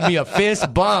 Phil gave me a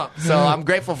fist bump. So I'm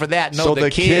grateful for that. No, so the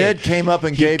kid came up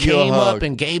and gave you a hug. He came up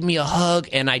and gave me a hug,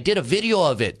 and I did a video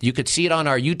of it. You could see it on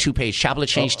our YouTube page, Chapel of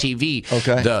Change TV.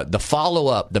 Okay. The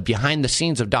follow-up, the behind the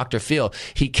scenes of Dr. Phil.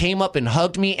 He came up and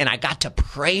hugged me, and I got to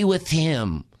pray with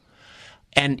him.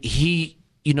 And he...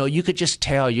 you could just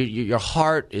tell your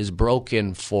heart is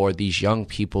broken for these young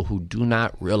people who do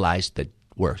not realize the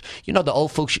worth. The old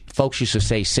folks used to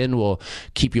say sin will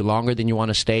keep you longer than you want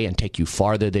to stay and take you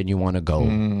farther than you want to go.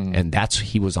 And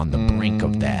he was on the brink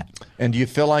of that. And do you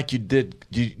feel like you did?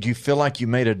 Do you feel like you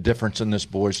made a difference in this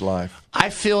boy's life? I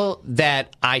feel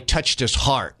that I touched his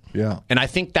heart. Yeah. And I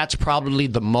think that's probably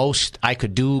the most I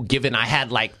could do, given I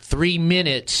had 3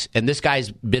 minutes, and this guy's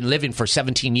been living for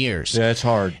 17 years. Yeah, it's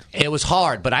hard. It was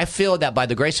hard, but I feel that by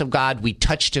the grace of God, we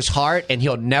touched his heart, and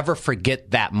he'll never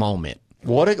forget that moment.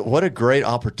 What a great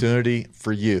opportunity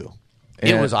for you.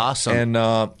 It was awesome.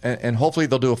 And hopefully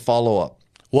they'll do a follow-up.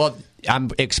 Well,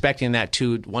 I'm expecting that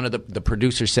too. One of the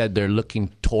producers said they're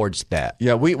looking towards that.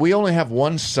 Yeah, we only have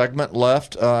one segment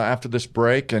left after this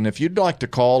break, and if you'd like to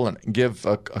call and give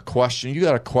a question, you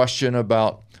got a question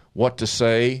about what to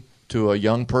say to a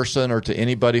young person or to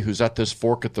anybody who's at this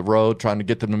fork at the road trying to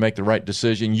get them to make the right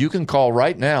decision, you can call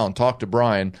right now and talk to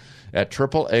Brian at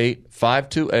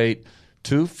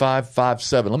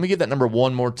 888-528-2557. Let me give that number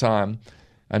one more time.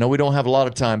 I know we don't have a lot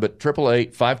of time, but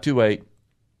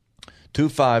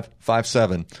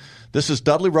 888-528-2557. This is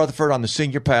Dudley Rutherford. I'm the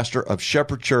senior pastor of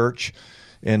Shepherd Church,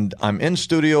 and I'm in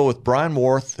studio with Brian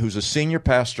Warth, who's a senior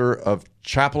pastor of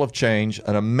Chapel of Change,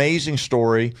 an amazing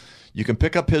story. You can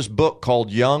pick up his book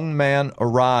called Young Man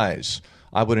Arise.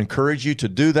 I would encourage you to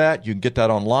do that. You can get that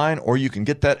online, or you can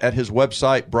get that at his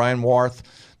website,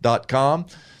 brianwarth.com.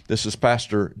 This is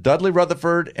Pastor Dudley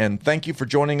Rutherford, and thank you for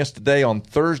joining us today on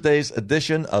Thursday's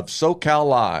edition of SoCal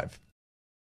Live.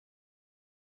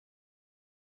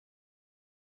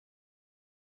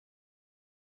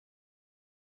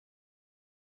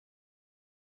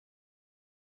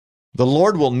 The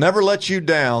Lord will never let you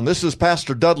down. This is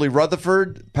Pastor Dudley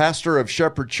Rutherford, pastor of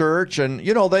Shepherd Church, and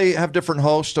they have different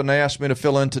hosts, and they asked me to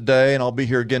fill in today, and I'll be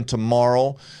here again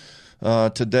tomorrow.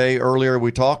 Today, earlier,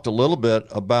 we talked a little bit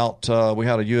about, we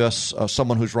had a U.S.,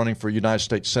 someone who's running for United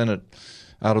States Senate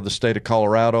out of the state of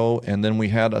Colorado, and then we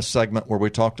had a segment where we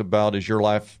talked about, is your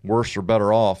life worse or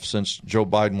better off since Joe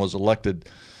Biden was elected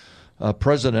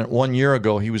president 1 year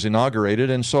ago. He was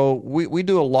inaugurated, and so we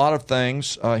do a lot of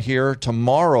things here.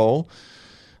 Tomorrow,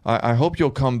 I hope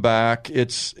you'll come back.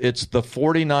 It's the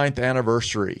 49th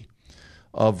anniversary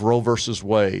of Roe versus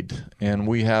Wade, and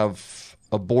we have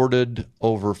aborted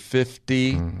over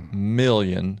 50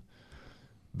 million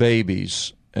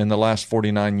babies in the last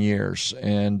 49 years.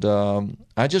 And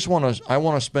I want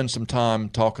to spend some time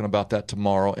talking about that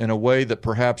tomorrow in a way that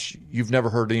perhaps you've never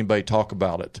heard anybody talk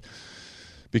about it.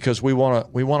 Because we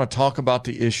want to talk about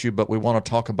the issue, but we want to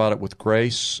talk about it with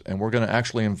grace, and we're going to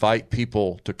actually invite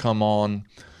people to come on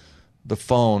the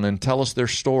phone and tell us their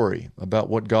story about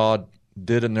what God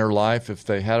did in their life, if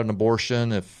they had an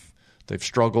abortion, if they've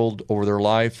struggled over their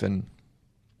life, and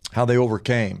how they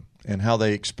overcame and how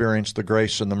they experienced the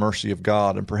grace and the mercy of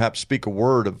God, and perhaps speak a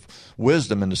word of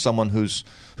wisdom into someone who's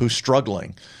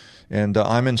struggling. And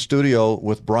I'm in studio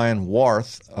with Brian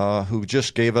Warth, who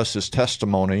just gave us his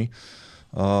testimony.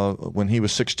 When he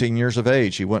was 16 years of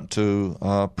age, he went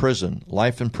to prison,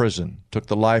 life in prison, took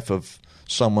the life of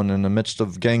someone in the midst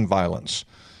of gang violence.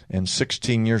 And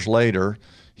 16 years later,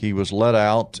 he was let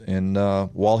out, and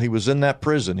while he was in that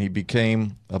prison, he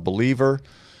became a believer,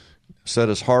 set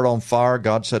his heart on fire.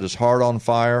 God set his heart on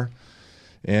fire.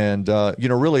 And,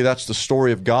 really that's the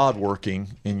story of God working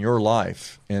in your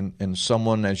life, and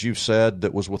someone, as you said,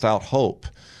 that was without hope.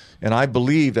 And I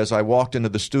believed as I walked into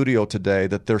the studio today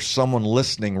that there's someone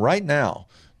listening right now,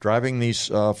 driving these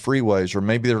freeways, or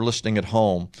maybe they're listening at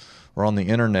home or on the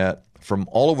internet. From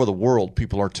all over the world,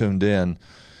 people are tuned in.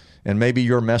 And maybe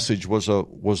your message was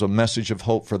a message of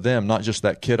hope for them, not just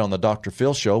that kid on the Dr.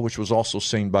 Phil show, which was also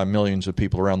seen by millions of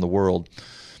people around the world.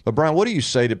 But Brian, what do you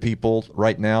say to people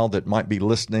right now that might be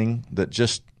listening, that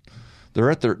just they're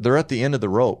at the end of the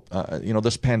rope?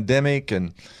 This pandemic,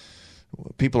 and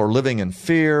people are living in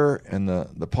fear, and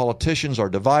the politicians are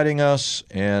dividing us.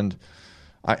 And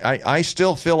I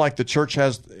still feel like the church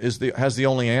has the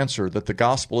only answer, that the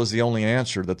gospel is the only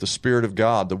answer, that the Spirit of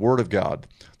God, the Word of God,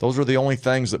 those are the only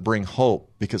things that bring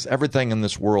hope, because everything in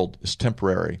this world is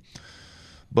temporary.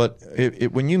 But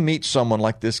when you meet someone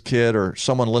like this kid, or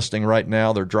someone listening right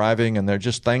now, they're driving and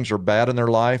things are bad in their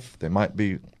life, they might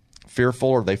be fearful,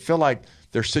 or they feel like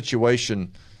their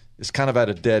situation is kind of at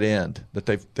a dead end, that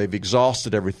they've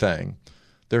exhausted everything.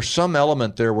 There's some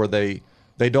element there where they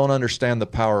don't understand the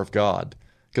power of God.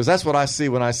 Because that's what I see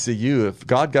when I see you. If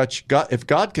God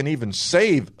can even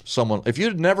save someone, if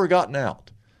you'd never gotten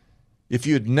out, if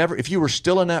you were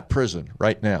still in that prison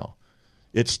right now,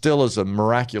 it still is a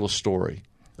miraculous story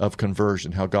of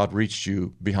conversion, how God reached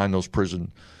you behind those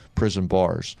prison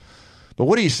bars. But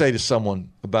what do you say to someone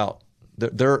about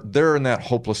they're in that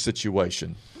hopeless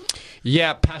situation?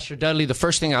 Yeah, Pastor Dudley, the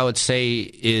first thing I would say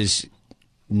is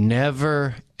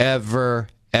never, ever,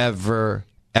 ever,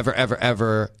 ever, ever,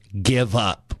 ever give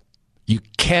up. You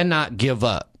cannot give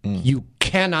up. You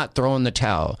cannot throw in the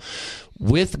towel.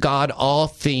 With God, all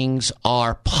things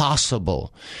are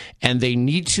possible, and they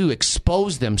need to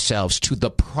expose themselves to the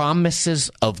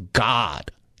promises of God.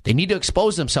 They need to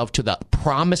expose themselves to the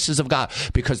promises of God,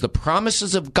 because the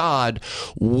promises of God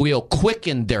will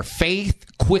quicken their faith,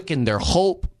 quicken their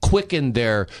hope, quicken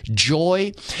their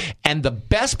joy. And the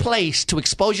best place to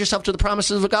expose yourself to the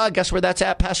promises of God, guess where that's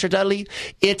at, Pastor Dudley?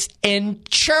 It's in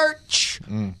church.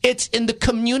 It's in the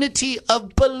community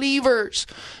of believers.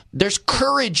 There's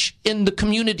courage in the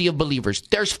community of believers.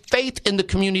 There's faith in the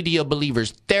community of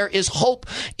believers. There is hope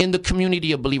in the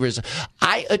community of believers.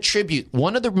 I attribute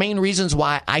one of the main reasons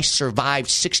why I survived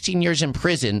 16 years in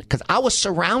prison, because I was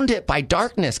surrounded by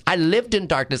darkness. I lived in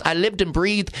darkness. I lived and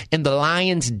breathed in the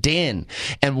lion's den.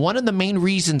 And one of the main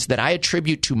reasons that I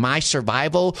attribute to my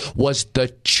survival was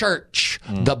the church,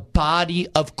 the body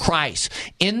of Christ.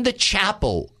 In the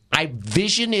chapel, I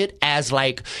vision it as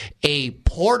like a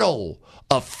portal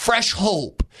of fresh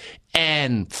hope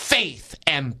and faith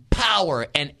and power.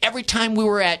 And every time we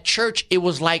were at church, it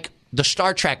was like the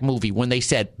Star Trek movie when they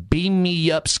said, "Beam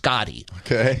me up, Scotty."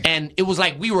 Okay. And it was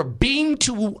like we were beamed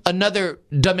to another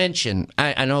dimension.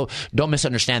 I know, don't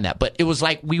misunderstand that, but it was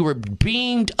like we were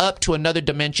beamed up to another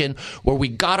dimension where we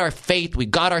got our faith, we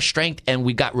got our strength, and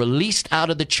we got released out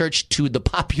of the church to the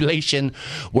population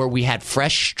where we had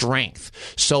fresh strength.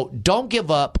 So don't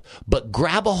give up, but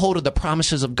grab a hold of the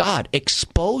promises of God.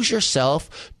 Expose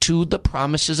yourself to the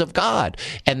promises of God.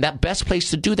 And that best place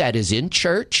to do that is in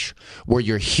church, where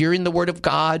you're hearing the Word of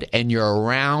God and you're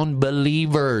around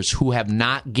believers who have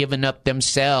not given up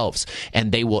themselves,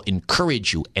 and they will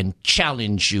encourage you and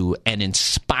challenge you and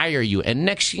inspire you. And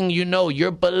next thing you know, you're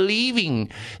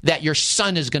believing that your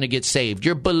son is going to get saved.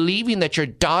 You're believing that your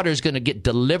daughter is going to get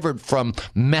delivered from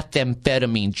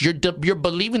methamphetamines. You're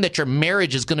believing that your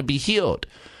marriage is going to be healed.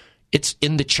 It's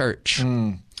in the church.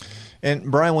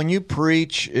 And Brian, when you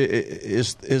preach,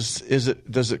 does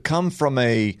it come from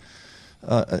an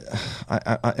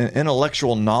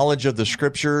intellectual knowledge of the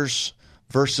Scriptures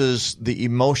versus the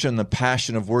emotion, the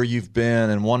passion of where you've been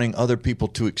and wanting other people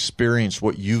to experience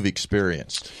what you've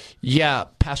experienced? Yeah,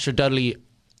 Pastor Dudley,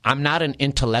 I'm not an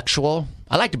intellectual.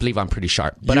 I like to believe I'm pretty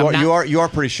sharp. But you are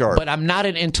pretty sharp. But I'm not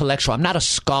an intellectual. I'm not a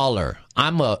scholar.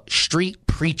 I'm a street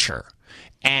preacher.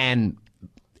 And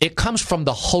it comes from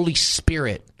the Holy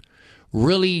Spirit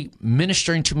really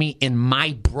ministering to me in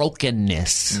my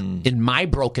brokenness,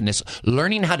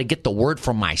 learning how to get the word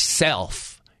from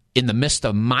myself in the midst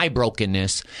of my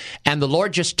brokenness. And the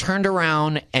Lord just turned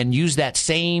around and used that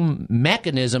same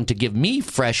mechanism to give me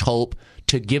fresh hope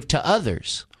to give to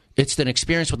others. It's an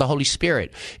experience with the Holy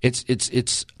Spirit.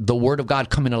 It's the Word of God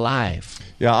coming alive.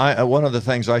 Yeah, one of the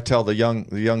things I tell the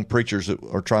young preachers that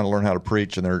are trying to learn how to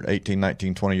preach and they're 18,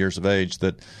 19, 20 years of age,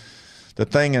 that the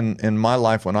thing in my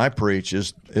life when I preach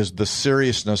is the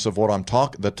seriousness of what I'm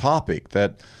the topic,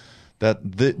 that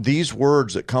these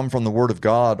words that come from the Word of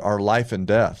God are life and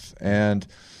death, and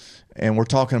we're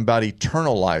talking about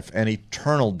eternal life and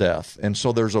eternal death, and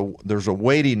so there's a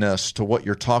weightiness to what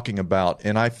you're talking about,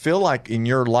 and I feel like in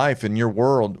your life, in your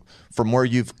world, from where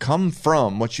you've come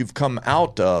from, what you've come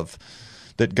out of,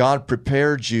 that God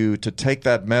prepared you to take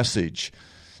that message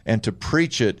and to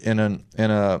preach it in an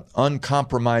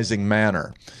uncompromising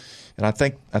manner. And I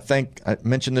think I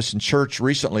mentioned this in church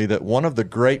recently, that one of the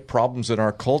great problems in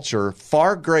our culture,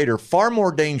 far greater, far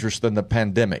more dangerous than the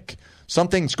pandemic,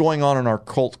 something's going on in our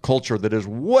culture that is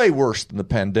way worse than the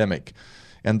pandemic,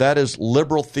 and that is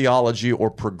liberal theology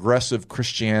or progressive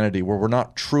Christianity, where we're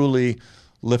not truly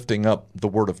lifting up the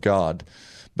Word of God.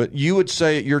 But you would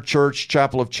say at your church,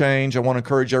 Chapel of Change, I want to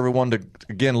encourage everyone to,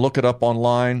 again, look it up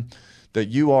online, that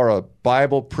you are a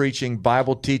Bible preaching,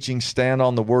 Bible teaching, stand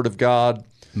on the Word of God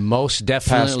Most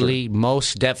definitely, pastor.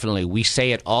 Most definitely. We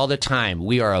say it all the time.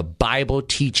 We are a Bible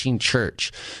teaching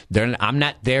church. I'm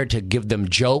not there to give them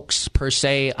jokes per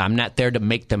se. I'm not there to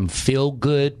make them feel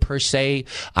good per se.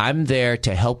 I'm there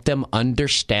to help them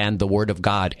understand the Word of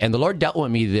God. And the Lord dealt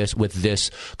with me with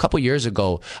this a couple years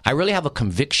ago. I really have a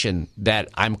conviction that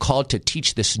I'm called to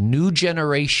teach this new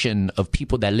generation of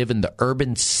people that live in the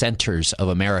urban centers of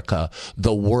America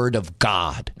the Word of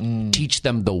God. Teach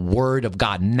them the Word of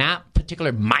God, not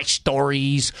particular my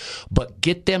stories, but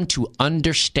get them to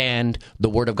understand the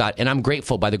Word of God. And I'm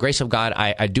grateful. By the grace of God,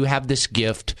 I do have this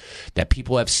gift that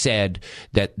people have said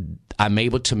that I'm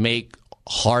able to make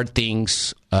hard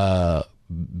things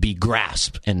be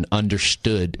grasped and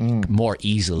understood more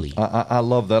easily. I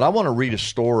love that. I want to read a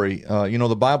story.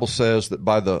 The Bible says that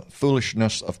by the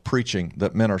foolishness of preaching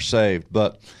that men are saved.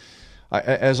 But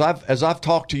as I've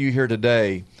talked to you here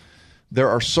today, there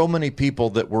are so many people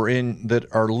that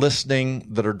are listening,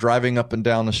 that are driving up and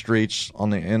down the streets on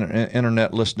the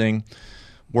internet listening,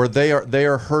 where they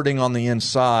are hurting on the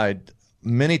inside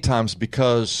many times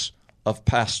because of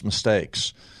past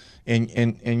mistakes.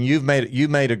 And you've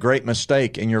made a great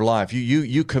mistake in your life.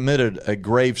 You committed a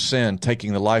grave sin,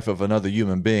 taking the life of another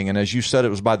human being. And as you said, it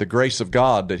was by the grace of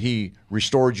God that He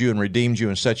restored you and redeemed you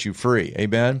and set you free.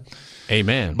 Amen.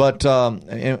 Amen. But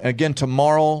again,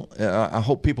 tomorrow, I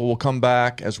hope people will come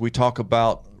back as we talk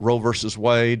about Roe versus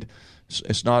Wade.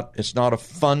 It's not a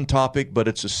fun topic, but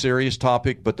it's a serious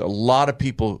topic. But a lot of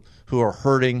people who are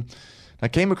hurting. I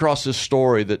came across this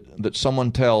story that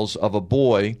someone tells of a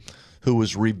boy who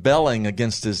was rebelling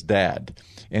against his dad,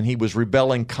 and he was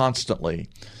rebelling constantly.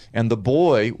 And the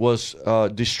boy was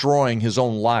destroying his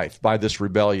own life by this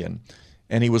rebellion,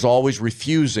 and he was always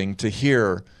refusing to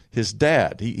hear his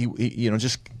dad. He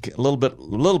just a little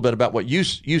bit about what you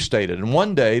stated. And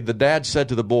one day the dad said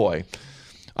to the boy,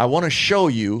 I want to show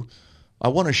you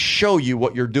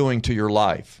what you're doing to your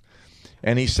life.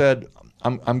 And he said,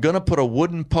 I'm going to put a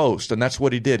wooden post. And that's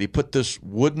what he did. He put this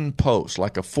wooden post,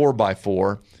 like a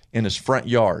 4x4, in his front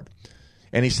yard.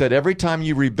 And he said, every time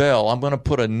you rebel, I'm going to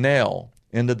put a nail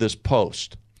into this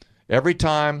post. Every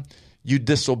time you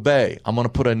disobey, I'm going to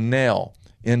put a nail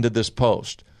into this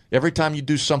post. Every time you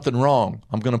do something wrong,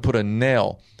 I'm going to put a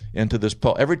nail into this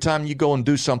post. Every time you go and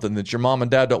do something that your mom and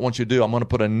dad don't want you to do, I'm going to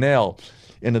put a nail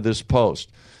into this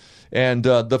post. And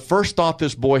the first thought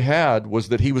this boy had was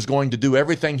that he was going to do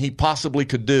everything he possibly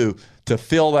could do to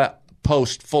fill that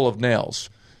post full of nails.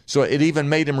 So it even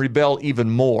made him rebel even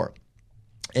more.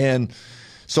 And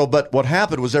so, but what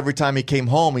happened was every time he came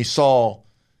home,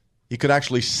 he could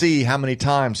actually see how many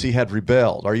times he had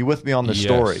rebelled. Are you with me on this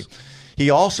story? He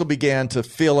also began to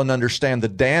feel and understand the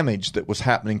damage that was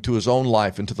happening to his own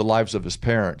life and to the lives of his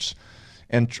parents.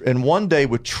 And one day,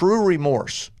 with true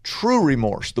remorse,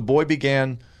 the boy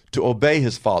began to obey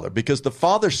his father, because the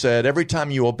father said, every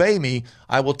time you obey me,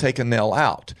 I will take a nail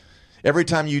out. Every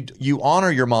time you honor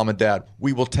your mom and dad,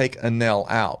 we will take a nail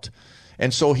out.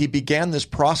 And so he began this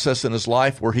process in his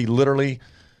life where he literally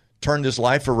turned his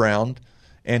life around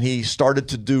and he started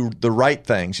to do the right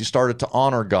things. He started to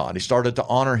honor God. He started to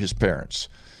honor his parents.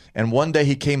 And one day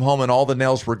he came home and all the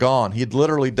nails were gone. He had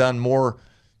literally done more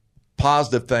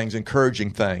positive things,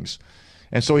 encouraging things.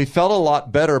 And so he felt a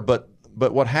lot better, but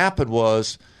what happened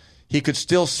was he could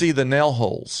still see the nail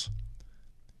holes.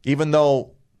 Even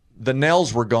though the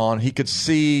nails were gone, he could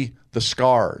see the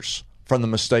scars from the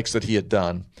mistakes that he had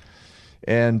done.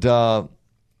 And the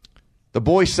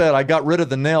boy said, I got rid of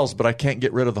the nails, but I can't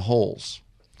get rid of the holes.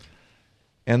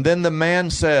 And then the man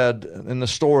said in the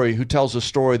story, who tells the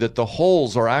story, that the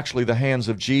holes are actually the hands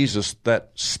of Jesus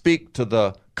that speak to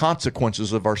the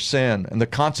consequences of our sin and the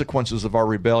consequences of our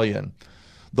rebellion.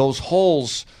 Those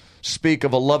holes speak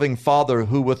of a loving Father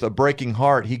who, with a breaking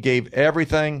heart, he gave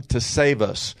everything to save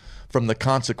us from the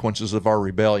consequences of our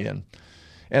rebellion.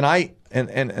 And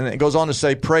it goes on to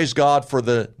say, praise God for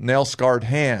the nail-scarred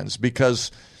hands, because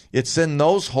it's in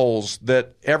those holes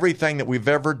that everything that we've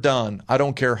ever done, I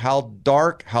don't care how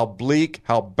dark, how bleak,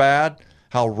 how bad,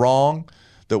 how wrong,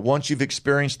 that once you've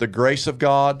experienced the grace of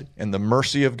God and the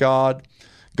mercy of God,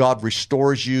 God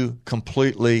restores you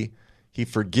completely. He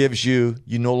forgives you.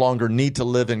 You no longer need to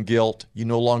live in guilt. You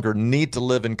no longer need to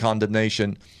live in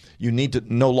condemnation. You need to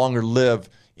no longer live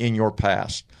in your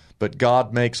past. But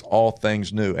God makes all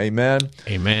things new. Amen?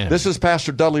 Amen. This is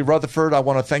Pastor Dudley Rutherford. I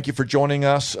want to thank you for joining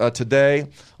us today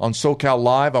on SoCal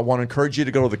Live. I want to encourage you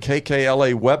to go to the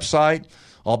KKLA website.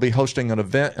 I'll be hosting an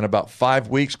event in about 5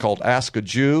 weeks called Ask a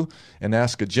Jew and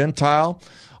Ask a Gentile.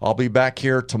 I'll be back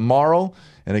here tomorrow.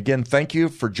 And again, thank you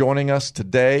for joining us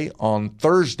today on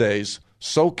Thursday's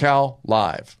SoCal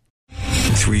Live.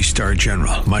 3-star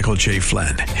General Michael J.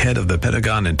 Flynn, head of the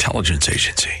Pentagon Intelligence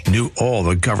Agency, knew all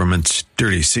the government's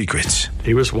dirty secrets.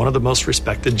 He was one of the most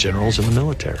respected generals in the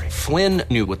military. Flynn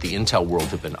knew what the intel world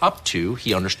had been up to.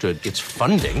 He understood its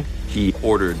funding. He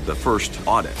ordered the first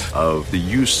audit of the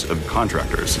use of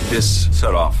contractors. This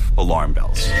set off alarm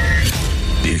bells.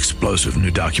 The explosive new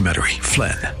documentary,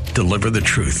 Flynn, Deliver the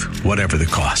Truth, Whatever the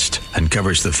Cost,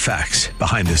 uncovers the facts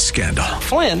behind this scandal.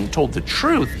 Flynn told the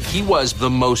truth. He was the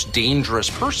most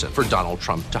dangerous person for Donald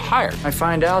Trump to hire. I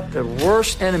find out the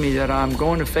worst enemy that I'm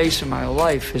going to face in my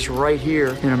life is right here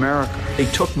in America. They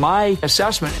took my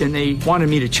assessment and they wanted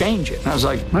me to change it. And I was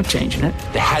like, I'm not changing it.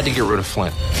 They had to get rid of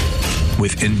Flynn.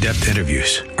 With in-depth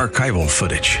interviews, archival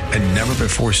footage, and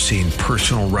never-before-seen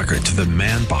personal records of the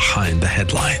man behind the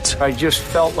headlines. I just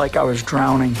felt like I was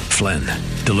drowning. Flynn,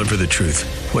 Deliver the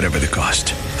Truth, Whatever the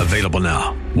Cost. Available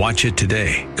now. Watch it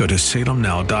today. Go to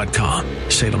salemnow.com.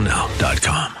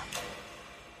 salemnow.com.